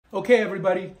Okay,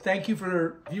 everybody, thank you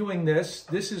for viewing this.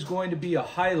 This is going to be a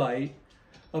highlight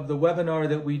of the webinar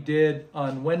that we did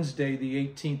on Wednesday, the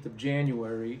 18th of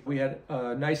January. We had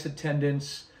nice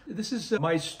attendance. This is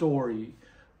my story.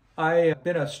 I have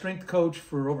been a strength coach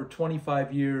for over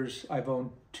 25 years. I've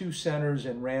owned 2 centers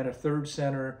and ran a 3rd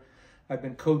center. I've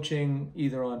been coaching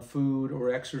either on food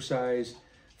or exercise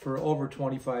for over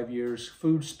 25 years,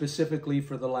 food specifically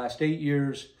for the last 8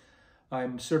 years.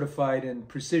 I'm certified in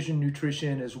precision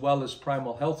nutrition as well as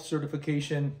primal health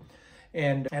certification,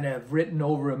 and have written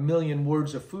over 1 million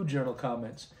words of food journal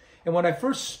comments. And when I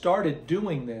first started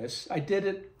doing this, I did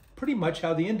it pretty much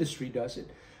how the industry does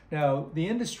it. Now, the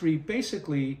industry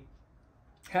basically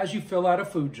has you fill out a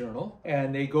food journal,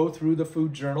 and they go through the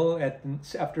food journal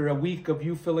after a week of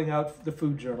you filling out the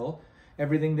food journal,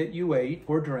 everything that you ate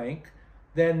or drank.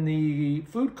 Then the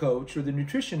food coach or the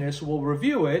nutritionist will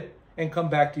review it and come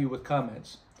back to you with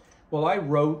comments. Well, I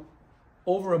wrote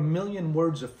over 1 million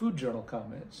words of food journal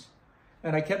comments,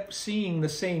 and I kept seeing the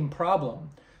same problem.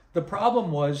 The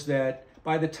problem was that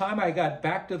by the time I got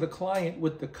back to the client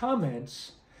with the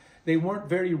comments, they weren't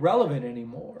very relevant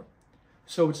anymore.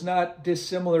 So it's not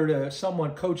dissimilar to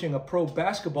someone coaching a pro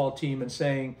basketball team and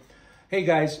saying, hey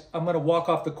guys, I'm gonna walk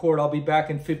off the court, I'll be back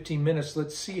in 15 minutes,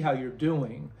 let's see how you're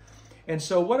doing. And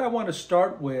so what I want to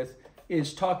start with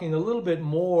is talking a little bit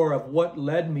more of what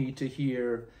led me to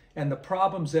here and the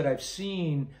problems that I've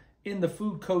seen in the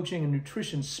food coaching and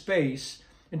nutrition space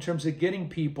in terms of getting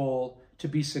people to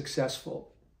be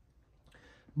successful.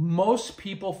 Most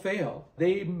people fail.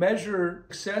 They measure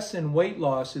success in weight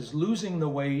loss as losing the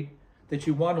weight that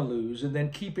you want to lose and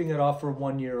then keeping it off for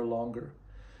 1 year or longer.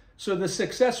 So the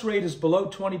success rate is below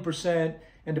 20%,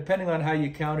 and depending on how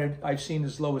you count it, I've seen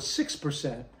as low as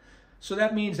 6%. So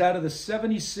that means out of the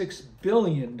 $76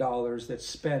 billion that's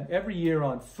spent every year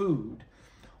on food,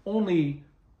 only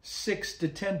 6 to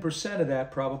 10% of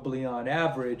that, probably on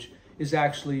average, is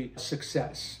actually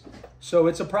success. So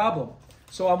it's a problem.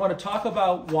 So I want to talk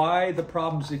about why the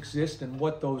problems exist and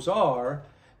what those are,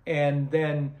 and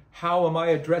then how am I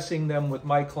addressing them with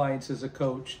my clients as a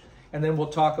coach. And then we'll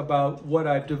talk about what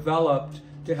I've developed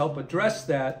to help address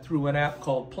that through an app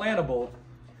called Planibble,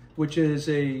 which is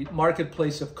a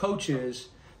marketplace of coaches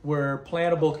where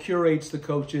Planibble curates the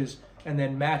coaches and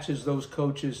then matches those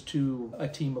coaches to a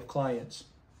team of clients.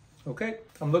 Okay,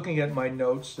 I'm looking at my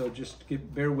notes, so just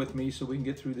bear with me so we can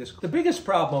get through this. The biggest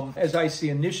problem, as I see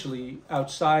initially,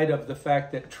 outside of the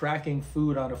fact that tracking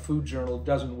food on a food journal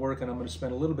doesn't work, and I'm going to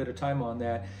spend a little bit of time on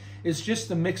that, is just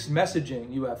the mixed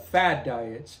messaging. You have fad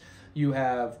diets. You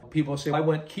have people say, I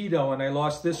went keto and I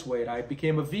lost this weight. I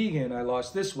became a vegan, I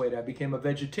lost this weight. I became a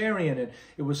vegetarian and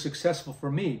it was successful for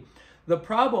me. The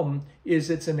problem is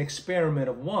it's an experiment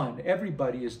of one.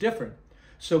 Everybody is different.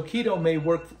 So keto may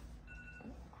work.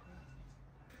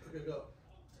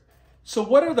 So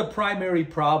what are the primary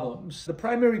problems? The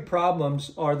primary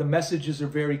problems are the messages are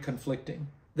very conflicting.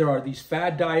 There are these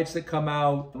fad diets that come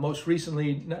out. Most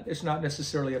recently, it's not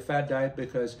necessarily a fad diet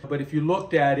but if you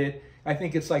looked at it, I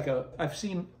think it's like I've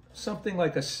seen something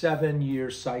like a 7-year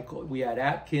cycle. We had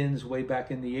Atkins way back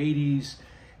in the 80s,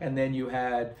 and then you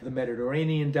had the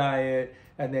Mediterranean diet,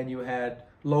 and then you had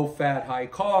low fat, high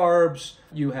carbs.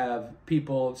 You have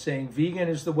people saying vegan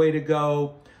is the way to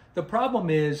go. The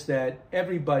problem is that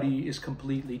everybody is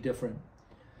completely different.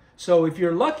 So if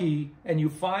you're lucky and you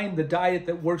find the diet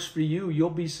that works for you, you'll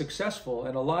be successful.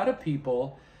 And a lot of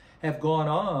people have gone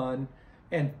on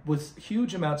and with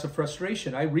huge amounts of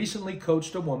frustration. I recently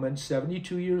coached a woman,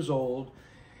 72 years old,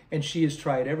 and she has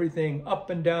tried everything up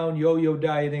and down, yo-yo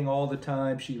dieting all the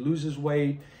time. She loses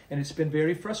weight, and it's been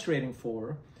very frustrating for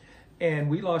her. And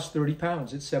we lost 30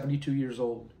 pounds at 72 years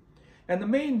old. And the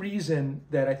main reason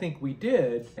that I think we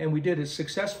did, and we did it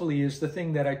successfully, is the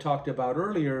thing that I talked about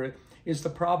earlier, is the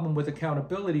problem with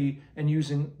accountability and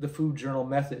using the food journal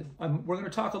method. We're going to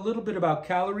talk a little bit about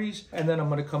calories, and then I'm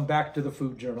going to come back to the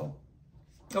food journal.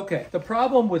 Okay, the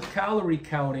problem with calorie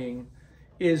counting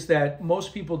is that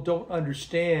most people don't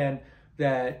understand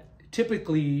that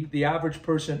typically the average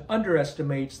person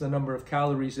underestimates the number of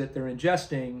calories that they're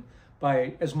ingesting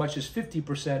by as much as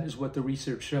 50% is what the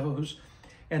research shows,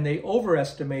 and they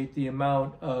overestimate the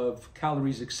amount of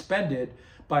calories expended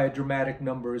by a dramatic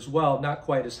number as well, not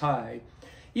quite as high.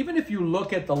 Even if you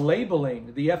look at the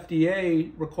labeling, the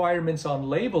FDA requirements on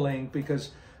labeling, because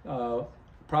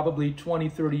probably 20,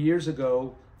 30 years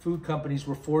ago, food companies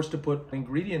were forced to put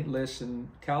ingredient lists and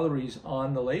calories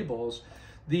on the labels.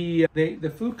 The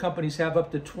food companies have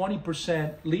up to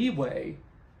 20% leeway,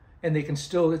 and they can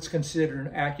still, it's considered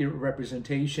an accurate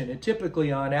representation. And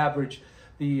typically, on average,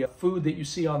 the food that you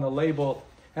see on the label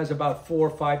has about 4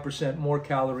 or 5% more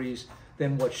calories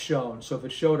than what's shown. So if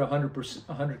it showed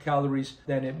 100 calories,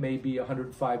 then it may be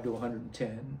 105 to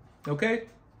 110. Okay?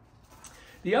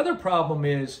 The other problem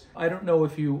is, I don't know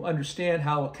if you understand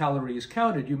how a calorie is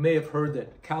counted. You may have heard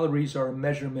that calories are a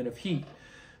measurement of heat.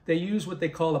 They use what they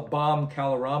call a bomb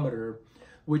calorimeter,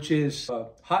 which is a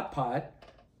hot pot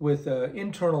with an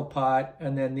internal pot,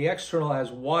 and then the external has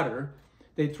water.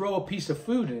 They throw a piece of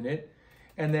food in it,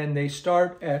 and then they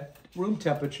start at room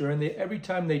temperature, and every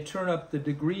time they turn up the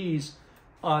degrees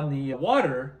on the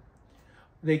water,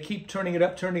 they keep turning it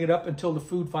up until the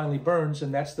food finally burns,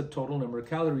 and that's the total number of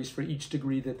calories for each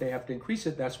degree that they have to increase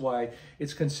it. That's why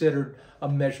it's considered a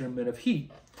measurement of heat.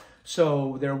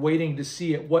 So they're waiting to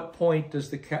see at what point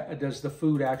does the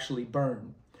food actually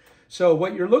burn. So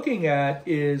what you're looking at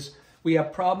is we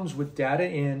have problems with data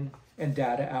in and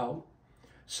data out.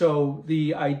 So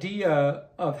the idea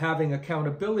of having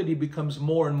accountability becomes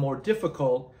more and more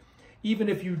difficult, even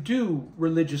if you do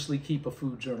religiously keep a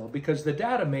food journal, because the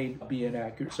data may be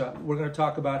inaccurate. So we're going to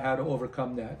talk about how to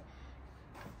overcome that.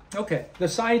 Okay, the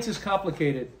science is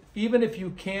complicated. Even if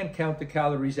you can count the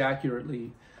calories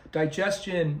accurately,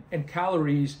 digestion and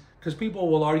calories, because people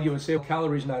will argue and say, well,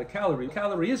 calorie is not a calorie. A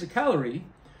calorie is a calorie,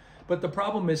 but the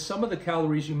problem is some of the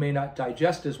calories you may not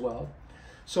digest as well.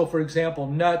 So for example,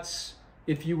 nuts,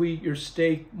 if you eat your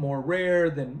steak more rare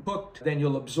than cooked, then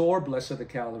you'll absorb less of the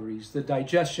calories. The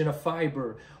digestion of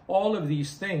fiber, all of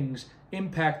these things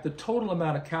impact the total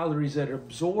amount of calories that are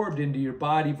absorbed into your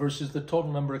body versus the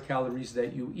total number of calories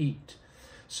that you eat.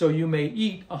 So you may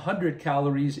eat 100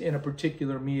 calories in a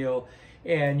particular meal,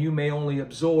 and you may only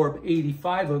absorb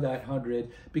 85 of that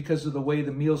 100 because of the way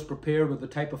the meal's prepared or the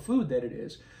type of food that it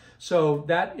is. So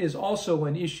that is also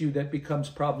an issue that becomes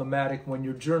problematic when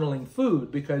you're journaling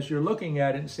food, because you're looking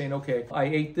at it and saying, okay, I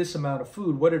ate this amount of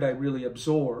food. What did I really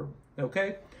absorb?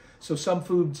 Okay? So some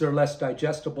foods are less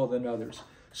digestible than others.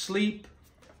 Sleep,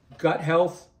 gut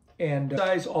health, and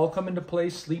exercise all come into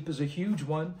place. Sleep is a huge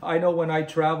one. I know when I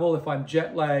travel, if I'm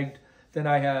jet lagged, then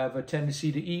I have a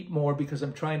tendency to eat more because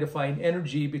I'm trying to find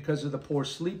energy because of the poor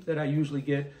sleep that I usually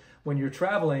get when you're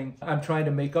traveling. I'm trying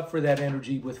to make up for that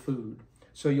energy with food.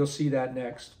 So you'll see that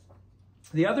next.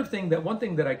 The other thing, one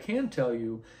thing that I can tell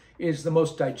you is the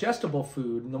most digestible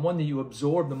food and the one that you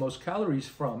absorb the most calories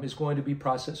from is going to be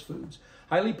processed foods.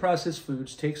 Highly processed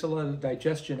foods takes a lot of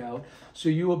digestion out, so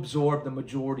you absorb the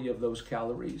majority of those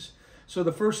calories. So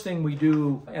the first thing we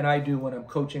do, and I do when I'm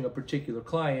coaching a particular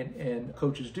client, and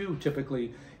coaches do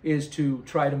typically, is to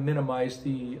try to minimize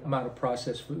the amount of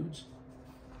processed foods.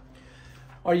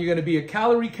 Are you going to be a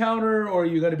calorie counter, or are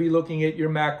you going to be looking at your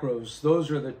macros?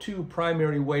 Those are the two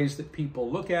primary ways that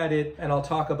people look at it, and I'll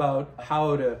talk about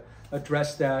how to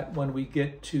address that when we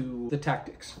get to the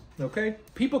tactics, okay?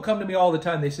 People come to me all the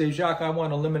time. They say, Jacques, I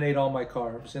want to eliminate all my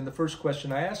carbs. And the first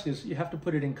question I ask is, you have to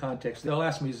put it in context. They'll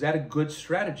ask me, is that a good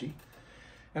strategy?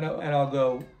 And I'll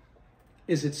go,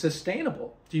 is it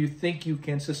sustainable? Do you think you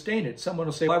can sustain it? Someone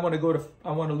will say, well,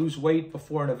 I want to lose weight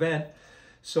before an event,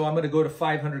 so I'm going to go to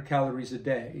 500 calories a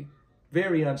day.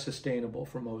 Very unsustainable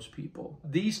for most people.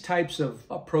 These types of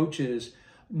approaches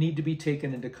need to be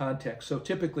taken into context. So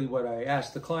typically what I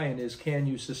ask the client is, can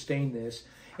you sustain this?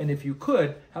 And if you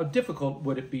could, how difficult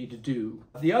would it be to do?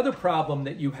 The other problem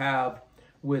that you have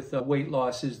with weight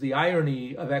loss is the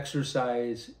irony of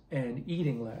exercise and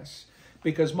eating less.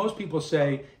 Because most people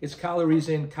say it's calories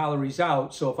in, calories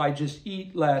out. So if I just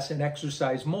eat less and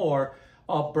exercise more,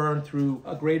 I'll burn through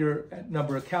a greater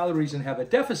number of calories and have a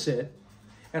deficit,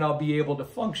 and I'll be able to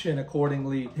function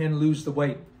accordingly and lose the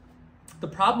weight. The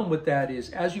problem with that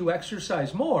is, as you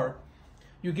exercise more,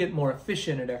 you get more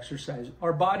efficient at exercise.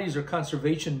 Our bodies are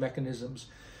conservation mechanisms,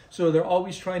 so they're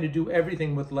always trying to do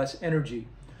everything with less energy.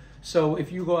 So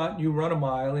if you go out and you run a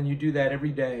mile and you do that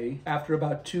every day, after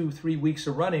about 2-3 weeks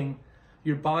of running,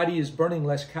 your body is burning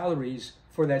less calories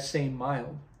for that same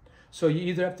mile. So you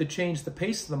either have to change the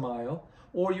pace of the mile,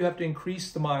 or you have to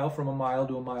increase the mile from a mile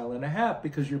to a mile and a half,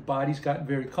 because your body's gotten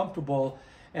very comfortable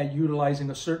at utilizing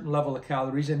a certain level of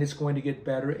calories, and it's going to get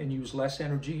better and use less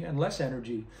energy and less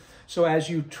energy. So as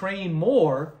you train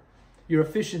more, your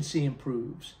efficiency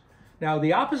improves. Now,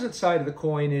 the opposite side of the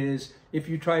coin is, if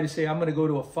you try to say, I'm going to go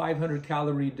to a 500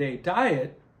 calorie a day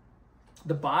diet,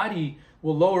 the body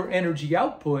will lower energy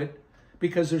output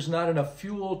because there's not enough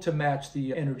fuel to match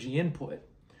the energy input.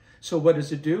 So what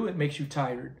does it do? It makes you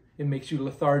tired. It makes you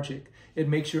lethargic. It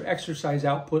makes your exercise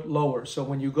output lower. So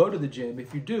when you go to the gym,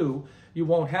 if you do, you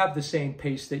won't have the same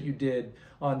pace that you did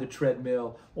on the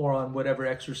treadmill or on whatever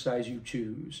exercise you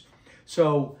choose.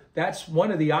 So that's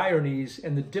one of the ironies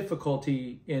and the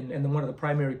difficulty and one of the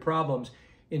primary problems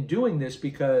in doing this,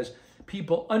 because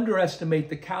people underestimate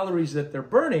the calories that they're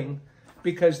burning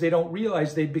because they don't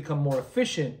realize they've become more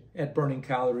efficient at burning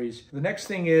calories. The next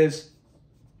thing is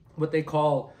what they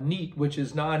call NEAT, which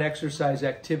is non-exercise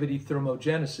activity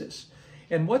thermogenesis.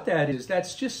 And what that is,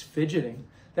 that's just fidgeting.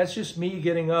 That's just me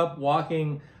getting up,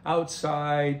 walking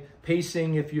outside,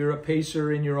 pacing if you're a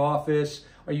pacer in your office.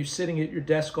 Are you sitting at your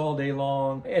desk all day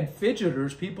long? And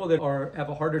fidgeters, people that have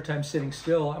a harder time sitting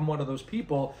still, I'm one of those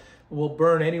people, will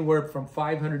burn anywhere from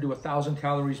 500 to 1,000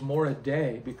 calories more a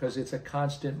day because it's a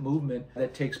constant movement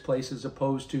that takes place as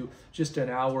opposed to just an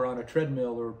hour on a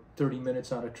treadmill or 30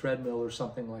 minutes on a treadmill or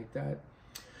something like that.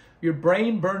 Your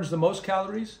brain burns the most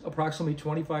calories. Approximately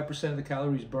 25% of the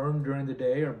calories burned during the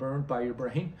day are burned by your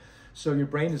brain. So your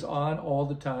brain is on all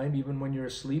the time, even when you're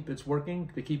asleep, it's working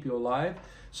to keep you alive.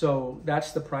 So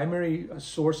that's the primary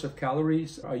source of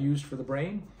calories are used for the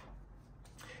brain.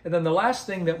 And then the last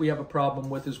thing that we have a problem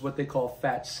with is what they call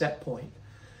fat set point.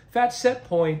 Fat set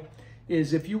point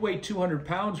is if you weigh 200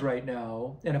 pounds right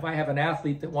now, and if I have an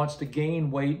athlete that wants to gain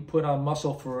weight and put on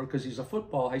muscle because he's a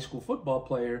high school football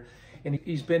player, and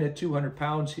he's been at 200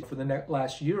 pounds for the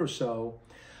last year or so,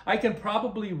 I can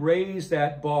probably raise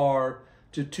that bar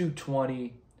to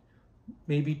 220,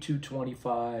 maybe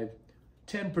 225,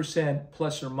 10%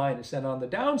 plus or minus. And on the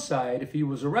downside, if he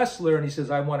was a wrestler and he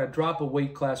says, I want to drop a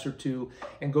weight class or two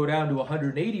and go down to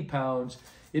 180 pounds,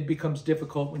 it becomes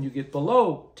difficult when you get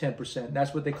below 10%.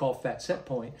 That's what they call fat set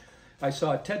point. I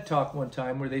saw a TED Talk one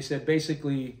time where they said,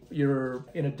 basically, you're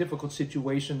in a difficult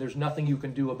situation. There's nothing you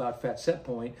can do about fat set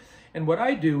point. And what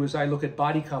I do is I look at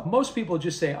body comp. Most people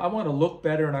just say, I want to look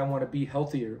better and I want to be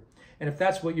healthier. And if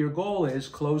that's what your goal is,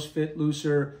 clothes fit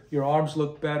looser, your arms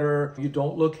look better, you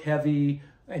don't look heavy,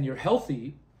 and you're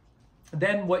healthy,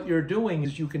 then what you're doing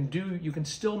is you can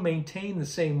still maintain the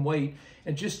same weight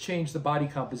and just change the body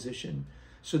composition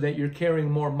so that you're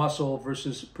carrying more muscle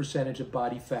versus percentage of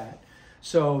body fat.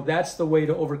 So that's the way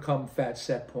to overcome fat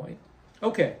set point.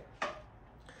 Okay,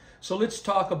 so let's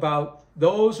talk about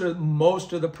those are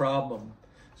most of the problem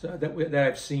that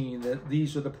I've seen, that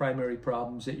these are the primary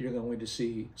problems that you're going to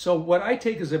see. So what I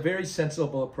take is a very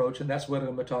sensible approach, and that's what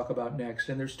I'm going to talk about next.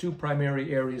 And there's two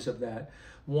primary areas of that.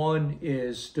 One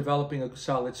is developing a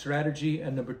solid strategy,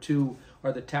 and number two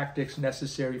are the tactics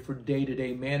necessary for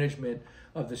day-to-day management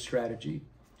of the strategy.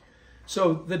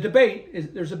 So the debate is,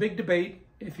 there's a big debate.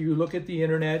 If you look at the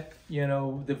internet, you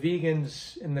know, the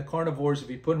vegans and the carnivores, if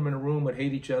you put them in a room, would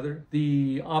hate each other.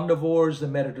 The omnivores, the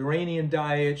Mediterranean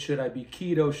diet, should I be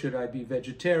keto? Should I be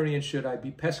vegetarian? Should I be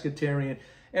pescatarian?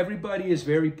 Everybody is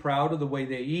very proud of the way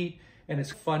they eat. And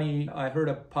it's funny, I heard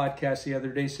a podcast the other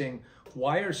day saying,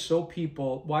 why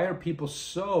are people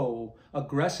so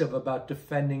aggressive about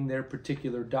defending their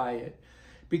particular diet?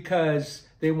 Because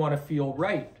they want to feel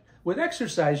right. With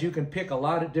exercise, you can pick a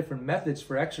lot of different methods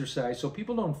for exercise, so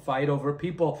people don't fight over it.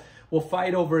 People will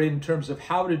fight over it in terms of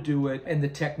how to do it and the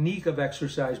technique of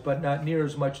exercise, but not near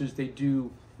as much as they do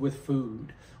with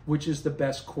food, which is the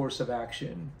best course of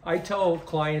action. I tell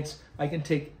clients I can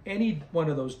take any one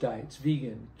of those diets,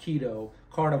 vegan, keto,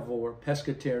 carnivore,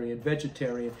 pescatarian,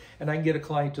 vegetarian, and I can get a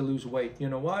client to lose weight. You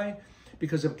know why?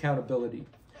 Because of accountability.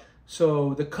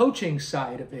 So the coaching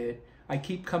side of it, I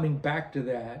keep coming back to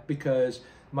that because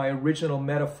my original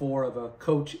metaphor of a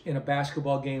coach in a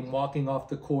basketball game walking off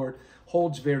the court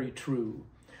holds very true.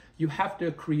 You have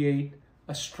to create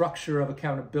a structure of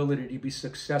accountability to be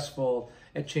successful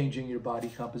at changing your body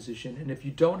composition. And if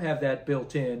you don't have that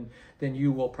built in, then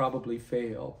you will probably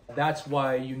fail. That's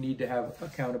why you need to have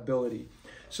accountability.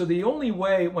 So the only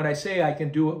way, when I say I can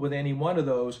do it with any one of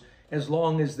those, as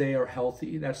long as they are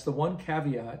healthy, that's the one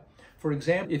caveat. For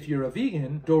example, if you're a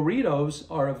vegan, Doritos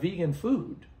are a vegan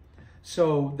food.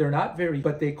 So they're not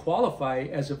but they qualify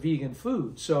as a vegan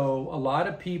food. So a lot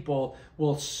of people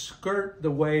will skirt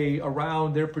the way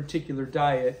around their particular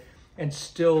diet and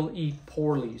still eat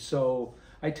poorly. So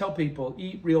I tell people,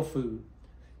 eat real food.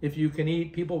 If you can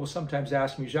eat, people will sometimes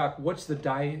ask me, Jacques, what's the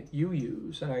diet you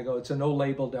use? And I go, it's a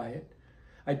no-label diet.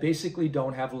 I basically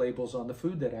don't have labels on the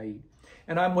food that I eat.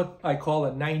 And I'm what I call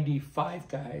a 95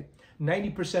 guy.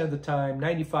 90% of the time,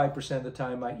 95% of the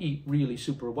time, I eat really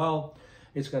super well.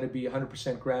 It's going to be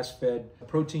 100% grass-fed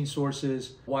protein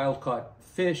sources, wild-caught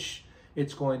fish.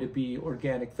 It's going to be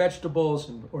organic vegetables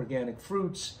and organic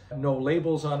fruits. No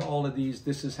labels on all of these.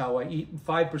 This is how I eat. And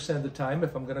 5% of the time,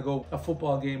 if I'm going to go a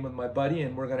football game with my buddy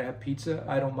and we're going to have pizza,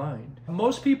 I don't mind.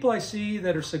 Most people I see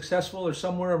that are successful are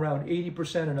somewhere around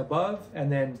 80% and above,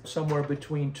 and then somewhere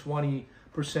between 20%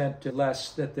 to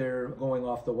less that they're going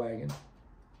off the wagon.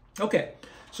 Okay.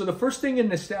 So the first thing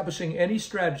in establishing any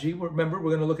strategy, remember we're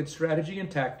going to look at strategy and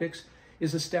tactics,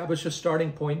 is establish a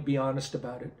starting point, be honest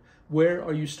about it. Where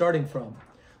are you starting from?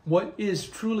 What is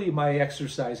truly my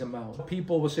exercise amount?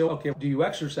 People will say, okay, do you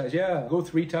exercise? Yeah, go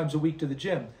 3 times a week to the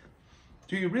gym.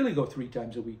 Do you really go 3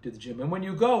 times a week to the gym? And when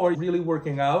you go, are you really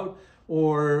working out,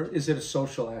 or is it a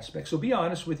social aspect? So be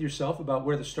honest with yourself about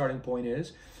where the starting point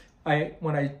is.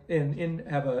 When I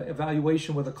have an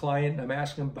evaluation with a client and I'm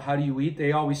asking them, how do you eat?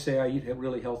 They always say, I eat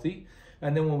really healthy.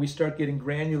 And then when we start getting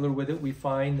granular with it, we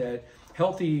find that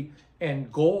healthy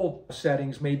and goal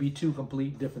settings may be 2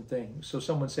 complete different things. So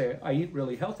someone say, I eat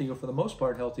really healthy, or for the most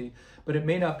part healthy, but it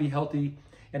may not be healthy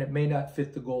and it may not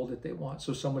fit the goal that they want.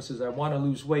 So someone says, I want to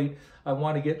lose weight, I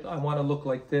want to look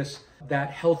like this.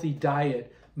 That healthy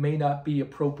diet may not be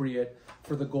appropriate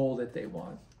for the goal that they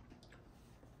want.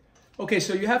 Okay,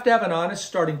 so you have to have an honest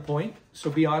starting point. So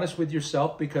be honest with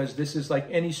yourself, because this is like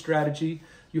any strategy.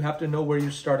 You have to know where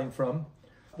you're starting from.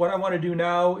 What I want to do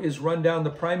now is run down the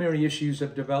primary issues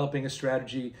of developing a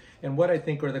strategy and what I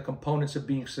think are the components of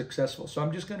being successful. So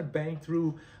I'm just going to bang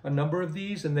through a number of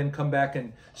these and then come back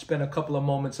and spend a couple of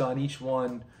moments on each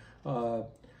one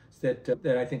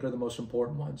that I think are the most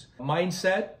important ones.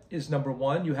 Mindset is number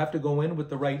 1. You have to go in with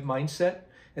the right mindset.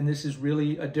 And this is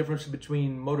really a difference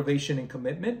between motivation and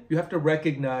commitment. You have to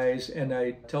recognize, and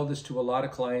I tell this to a lot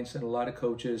of clients and a lot of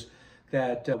coaches,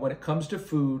 that when it comes to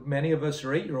food, many of us are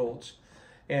 8-year-olds.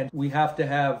 And we have to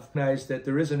recognize that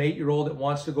there is an 8-year-old that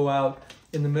wants to go out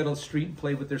in the middle of the street and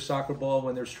play with their soccer ball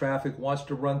when there's traffic, wants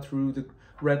to run through the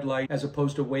red light as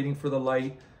opposed to waiting for the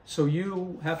light. So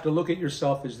you have to look at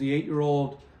yourself as the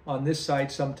 8-year-old on this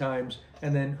side sometimes,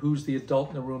 and then who's the adult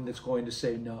in the room that's going to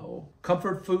say no.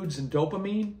 Comfort foods and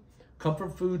dopamine.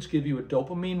 Comfort foods give you a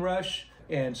dopamine rush,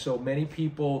 and so many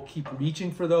people keep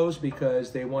reaching for those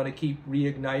because they want to keep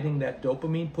reigniting that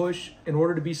dopamine push. In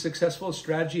order to be successful, a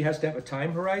strategy has to have a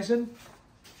time horizon.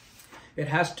 It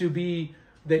has to be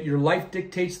that your life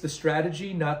dictates the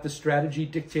strategy, not the strategy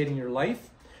dictating your life,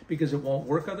 because it won't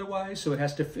work otherwise. So it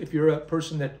has to, if you're a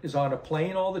person that is on a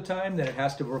plane all the time, then it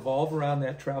has to revolve around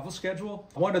that travel schedule.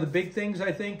 One of the big things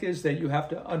I think is that you have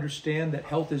to understand that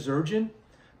health is urgent,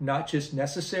 not just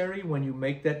necessary. When you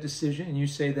make that decision and you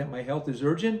say that my health is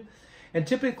urgent, and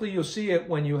typically you'll see it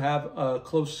when you have a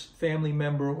close family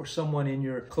member or someone in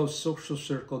your close social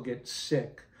circle get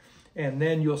sick. And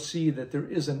then you'll see that there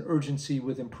is an urgency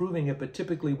with improving it. But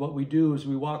typically what we do is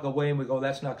we walk away and we go,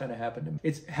 that's not going to happen to me.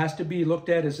 It has to be looked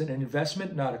at as an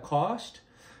investment, not a cost.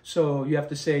 So you have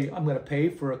to say, I'm going to pay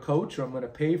for a coach, or I'm going to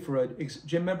pay for a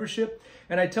gym membership.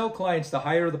 And I tell clients, the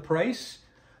higher the price,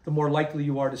 the more likely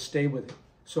you are to stay with it.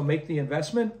 So make the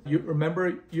investment.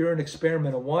 Remember, you're an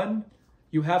experiment of 1.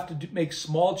 You have to make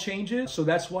small changes. So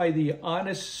that's why the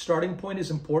honest starting point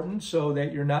is important, so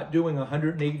that you're not doing a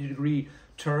 180-degree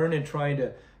turn and trying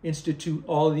to institute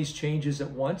all of these changes at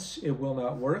once. It will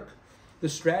not work. The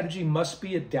strategy must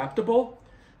be adaptable,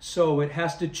 so it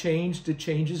has to change to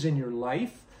changes in your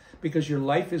life, because your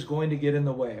life is going to get in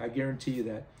the way. I guarantee you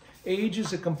that. Age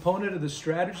is a component of the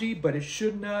strategy, but it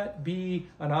should not be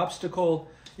an obstacle.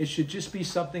 It should just be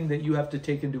something that you have to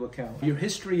take into account. Your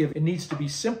history of it needs to be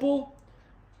simple.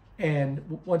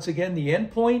 And once again, the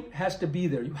end point has to be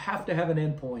there. You have to have an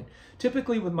end point.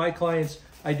 Typically with my clients,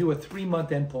 I do a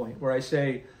 3-month end point where I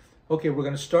say, okay, we're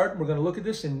going to start and we're going to look at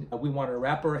this, and we want to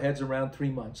wrap our heads around 3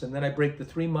 months. And then I break the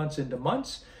 3 months into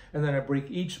months, and then I break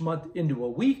each month into a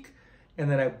week, and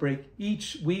then I break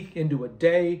each week into a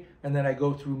day, and then I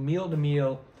go through meal to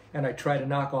meal, and I try to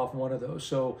knock off one of those.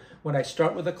 So when I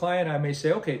start with a client, I may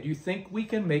say, okay, do you think we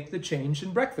can make the change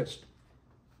in breakfast?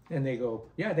 And they go,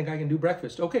 yeah, I think I can do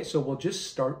breakfast. Okay, so we'll just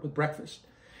start with breakfast.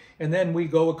 And then we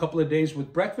go a couple of days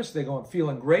with breakfast. They go, I'm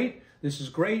feeling great. This is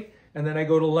great. And then I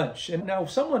go to lunch. And now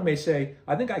someone may say,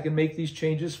 I think I can make these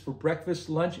changes for breakfast,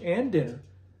 lunch, and dinner.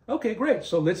 Okay, great.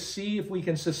 So let's see if we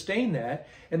can sustain that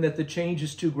and that the change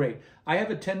is too great. I have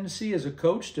a tendency as a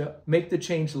coach to make the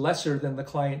change lesser than the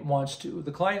client wants to.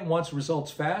 The client wants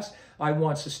results fast. I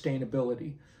want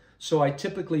sustainability. So I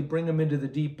typically bring them into the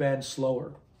deep end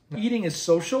slower. Eating is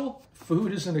social.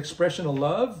 Food is an expression of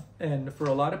love, and for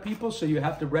a lot of people, so you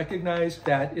have to recognize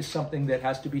that is something that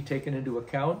has to be taken into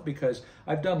account, because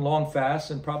I've done long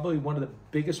fasts, and probably one of the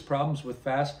biggest problems with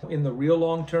fast in the real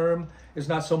long term is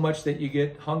not so much that you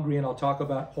get hungry, and I'll talk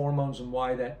about hormones and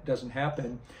why that doesn't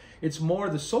happen. It's more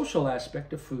the social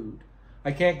aspect of food.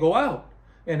 I can't go out.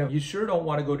 And you sure don't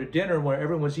want to go to dinner where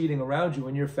everyone's eating around you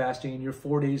and you're fasting and you're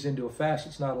 4 days into a fast.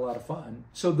 It's not a lot of fun.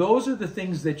 So those are the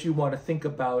things that you want to think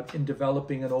about in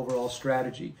developing an overall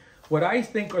strategy. What I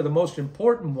think are the most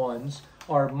important ones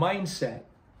are mindset.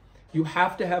 You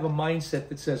have to have a mindset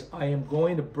that says, I am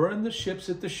going to burn the ships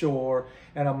at the shore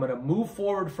and I'm going to move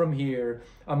forward from here.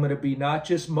 I'm going to be not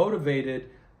just motivated,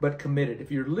 but committed.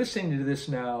 If you're listening to this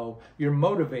now, you're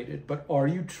motivated, but are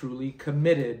you truly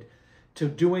committed to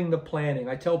doing the planning?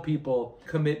 I tell people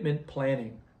commitment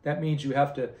planning. That means you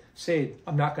have to say,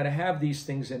 I'm not going to have these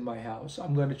things in my house.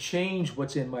 I'm going to change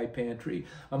what's in my pantry.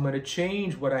 I'm going to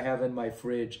change what I have in my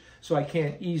fridge so I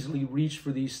can't easily reach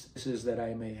for these things that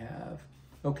I may have.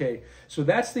 Okay, so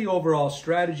that's the overall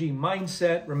strategy,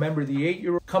 mindset. Remember the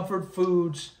 8-year-old comfort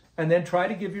foods, and then try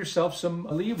to give yourself some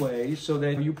leeway so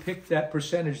that you pick that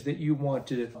percentage that you want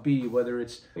to be, whether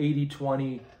it's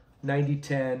 80-20,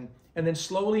 90-10, and then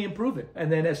slowly improve it.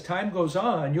 And then as time goes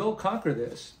on, you'll conquer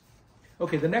this.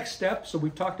 Okay, the next step, so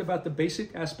we've talked about the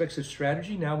basic aspects of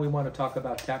strategy. Now we want to talk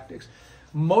about tactics.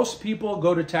 Most people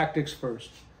go to tactics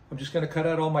first. I'm just going to cut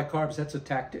out all my carbs. That's a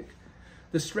tactic.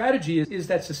 The strategy is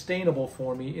that sustainable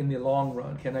for me in the long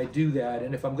run? Can I do that?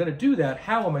 And if I'm going to do that,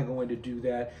 how am I going to do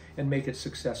that and make it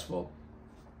successful?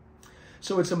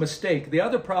 So it's a mistake. The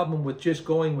other problem with just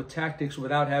going with tactics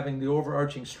without having the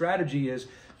overarching strategy is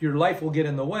your life will get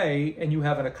in the way and you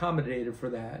haven't accommodated for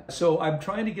that. So I'm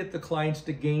trying to get the clients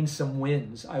to gain some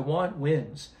wins. I want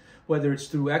wins, whether it's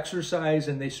through exercise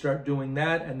and they start doing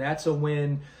that and that's a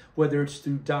win, whether it's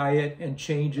through diet and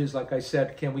changes. Like I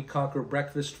said, can we conquer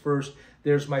breakfast first?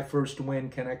 There's my first win.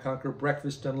 Can I conquer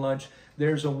breakfast and lunch?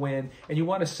 There's a win. And you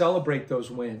want to celebrate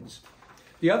those wins.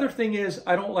 The other thing is,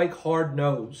 I don't like hard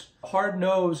no's. Hard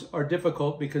no's are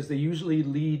difficult because they usually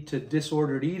lead to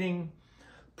disordered eating,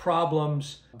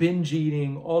 problems, binge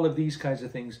eating, all of these kinds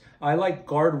of things. I like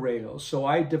guardrails. So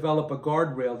I develop a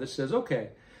guardrail that says, okay,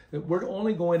 we're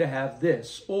only going to have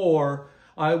this, or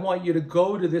I want you to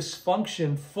go to this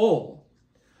function full.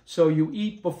 So you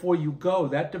eat before you go.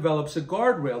 That develops a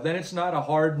guardrail. Then it's not a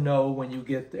hard no when you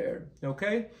get there,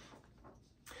 okay?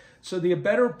 So the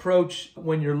better approach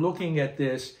when you're looking at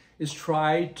this is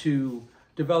try to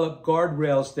develop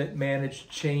guardrails that manage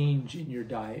change in your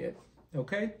diet,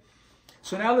 okay?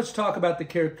 So now let's talk about the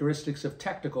characteristics of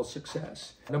tactical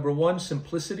success. Number 1,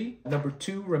 simplicity. Number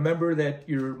 2, remember that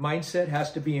your mindset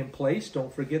has to be in place.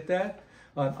 Don't forget that.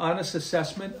 An honest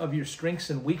assessment of your strengths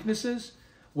and weaknesses.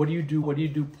 What do you do? What do you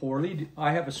do poorly?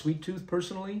 I have a sweet tooth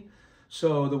personally.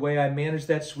 So the way I manage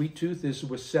that sweet tooth is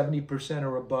with 70%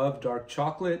 or above dark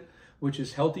chocolate, which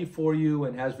is healthy for you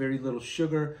and has very little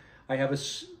sugar. I have a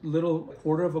little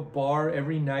quarter of a bar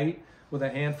every night with a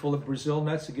handful of Brazil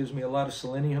nuts. It gives me a lot of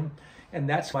selenium. And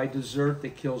that's my dessert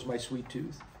that kills my sweet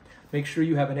tooth. Make sure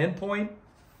you have an endpoint.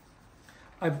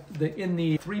 In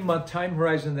the 3-month time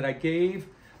horizon that I gave,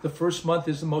 the first month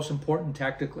is the most important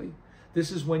tactically.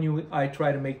 This is when I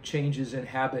try to make changes in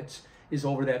habits, is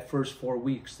over that first 4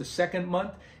 weeks. The second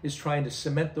month is trying to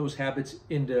cement those habits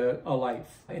into a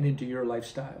life and into your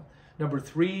lifestyle. Number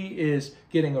 3 is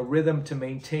getting a rhythm to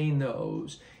maintain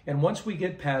those. And once we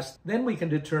get past, then we can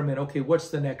determine, okay, what's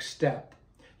the next step?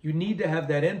 You need to have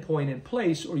that endpoint in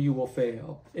place or you will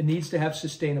fail. It needs to have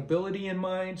sustainability in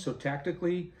mind. So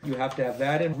tactically, you have to have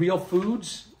that in. Real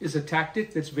foods is a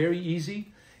tactic that's very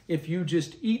easy. If you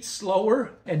just eat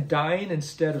slower and dine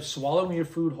instead of swallowing your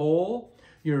food whole,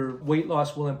 your weight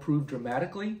loss will improve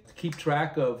dramatically. Keep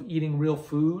track of eating real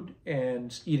food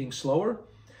and eating slower.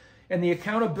 And the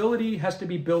accountability has to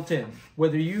be built in.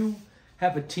 Whether you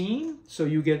have a team, so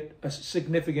you get a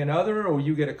significant other or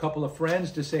you get a couple of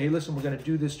friends to say, hey, listen, we're going to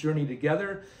do this journey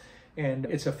together. And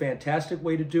it's a fantastic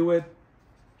way to do it.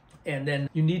 And then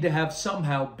you need to have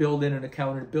somehow build in an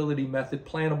accountability method.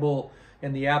 Planibble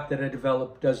and the app that I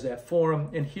developed does that for them.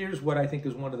 And here's what I think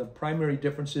is one of the primary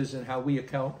differences in how we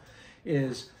account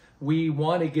is we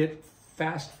want to get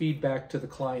fast feedback to the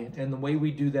client. And the way we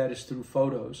do that is through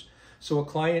photos. So a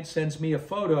client sends me a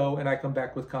photo and I come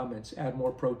back with comments. Add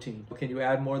more protein. Can you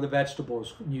add more of the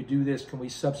vegetables? Can you do this? Can we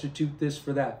substitute this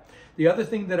for that? The other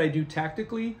thing that I do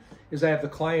tactically is I have the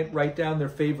client write down their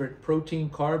favorite protein,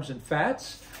 carbs, and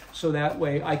fats. So that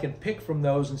way I can pick from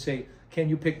those and say, can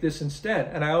you pick this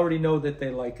instead? And I already know that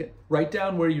they like it. Write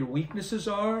down where your weaknesses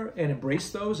are and embrace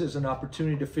those as an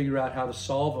opportunity to figure out how to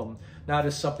solve them, not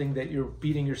as something that you're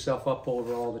beating yourself up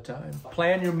over all the time.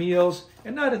 Plan your meals,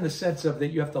 and not in the sense of that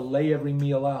you have to lay every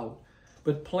meal out,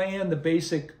 but plan the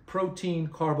basic protein,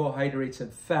 carbohydrates,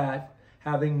 and fat,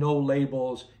 having no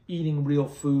labels, eating real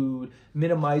food,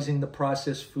 minimizing the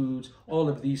processed foods, all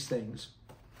of these things.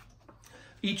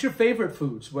 Eat your favorite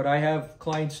foods. What I have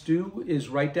clients do is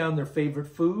write down their favorite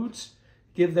foods,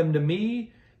 give them to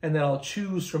me, and then I'll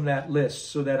choose from that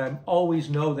list so that I always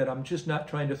know that I'm just not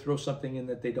trying to throw something in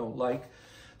that they don't like.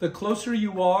 The closer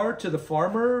you are to the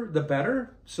farmer, the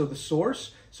better. So the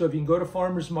source. So if you can go to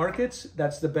farmers markets,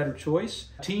 that's the better choice.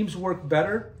 Teams work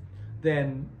better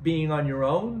than being on your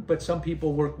own, but some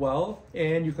people work well,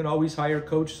 and you can always hire a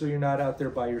coach so you're not out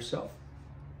there by yourself.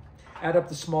 Add up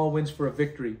the small wins for a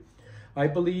victory. I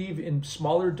believe in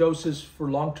smaller doses for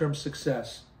long-term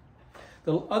success.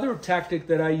 The other tactic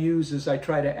that I use is I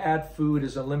try to add food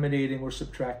as eliminating or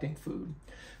subtracting food.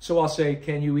 So I'll say,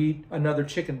 can you eat another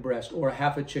chicken breast or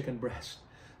half a chicken breast?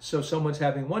 So someone's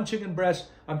having one chicken breast,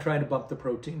 I'm trying to bump the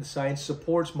protein. The science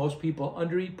supports most people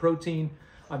undereat protein.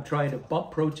 I'm trying to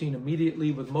bump protein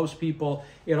immediately with most people.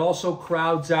 It also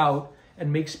crowds out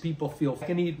and makes people feel. I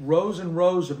can eat rows and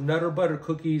rows of Nutter Butter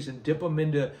cookies and dip them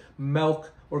into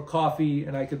milk or coffee,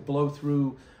 and I could blow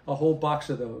through a whole box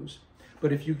of those.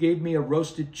 But if you gave me a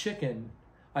roasted chicken,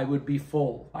 I would be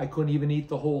full. I couldn't even eat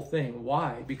the whole thing.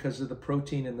 Why? Because of the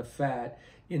protein and the fat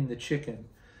in the chicken.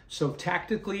 So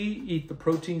tactically, eat the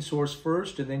protein source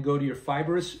first, and then go to your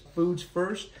fibrous foods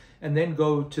first, and then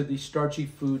go to the starchy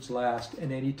foods last,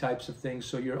 and any types of things,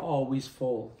 so you're always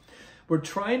full. We're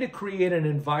trying to create an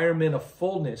environment of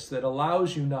fullness that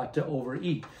allows you not to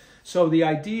overeat. So the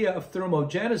idea of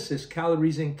thermogenesis,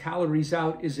 calories in, calories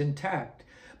out, is intact.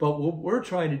 But what we're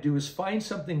trying to do is find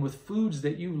something with foods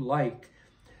that you like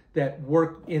that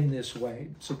work in this way.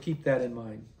 So keep that in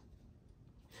mind.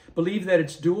 Believe that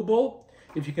it's doable.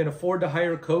 If you can afford to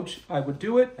hire a coach, I would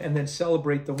do it, and then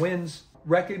celebrate the wins.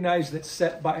 Recognize that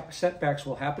setbacks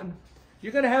will happen.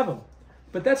 You're going to have them,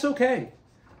 but that's okay.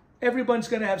 Everyone's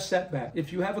going to have setbacks.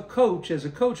 If you have a coach, as a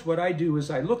coach, what I do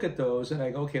is I look at those and I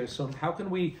go, okay, so how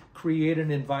can we create an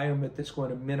environment that's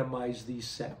going to minimize these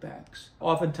setbacks?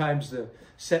 Oftentimes the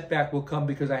setback will come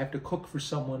because I have to cook for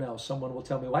someone else. Someone will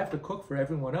tell me, well, I have to cook for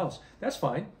everyone else. That's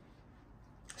fine.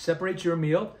 Separate your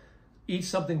meal, eat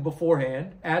something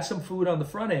beforehand, add some food on the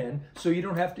front end so you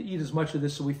don't have to eat as much of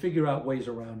this, so we figure out ways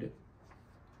around it.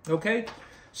 Okay?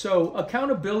 So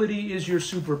accountability is your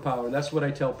superpower. That's what I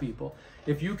tell people.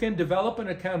 If you can develop an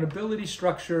accountability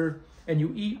structure and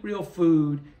you eat real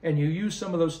food and you use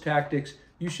some of those tactics,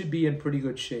 you should be in pretty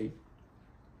good shape.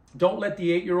 Don't let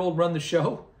the 8-year-old run the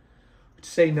show.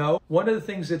 Say no. One of the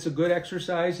things that's a good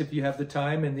exercise, if you have the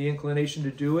time and the inclination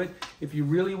to do it, if you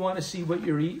really want to see what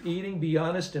you're eating, be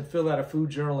honest and fill out a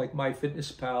food journal like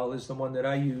MyFitnessPal is the one that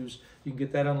I use. You can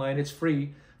get that online. It's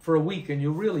free for a week, and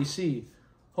you'll really see,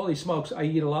 holy smokes, I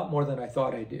eat a lot more than I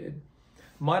thought I did.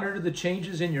 Monitor the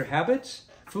changes in your habits.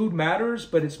 Food matters,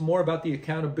 but it's more about the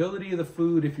accountability of the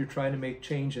food if you're trying to make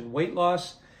change in weight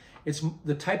loss. It's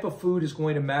the type of food is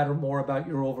going to matter more about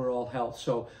your overall health.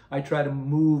 So I try to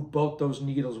move both those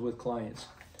needles with clients.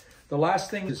 The last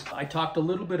thing is I talked a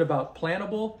little bit about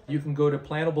Planibble. You can go to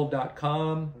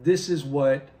planibble.com. This is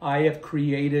what I have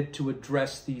created to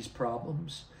address these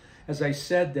problems. As I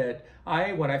said that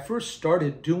when I first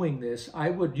started doing this, I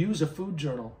would use a food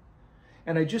journal.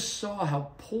 And I just saw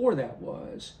how poor that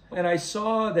was. And I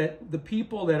saw that the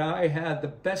people that I had the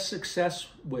best success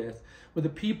with were the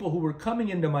people who were coming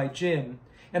into my gym,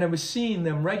 and I was seeing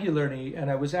them regularly,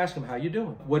 and I was asking them, how you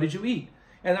doing? What did you eat?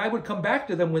 And I would come back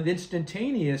to them with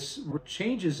instantaneous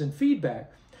changes in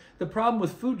feedback. The problem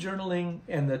with food journaling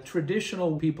and the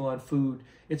traditional people on food,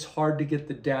 it's hard to get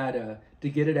the data, to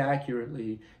get it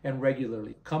accurately and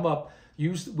regularly.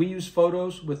 We use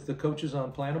photos with the coaches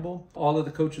on Planibble. All of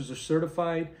the coaches are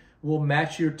certified. We'll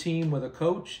match your team with a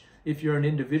coach. If you're an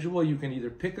individual, you can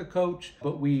either pick a coach,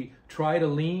 but we try to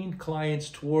lean clients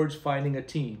towards finding a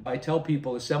team. I tell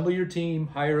people, assemble your team,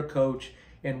 hire a coach,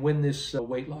 and win this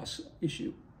weight loss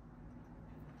issue.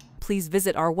 Please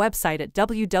visit our website at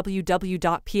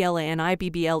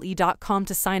www.planibble.com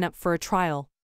to sign up for a trial.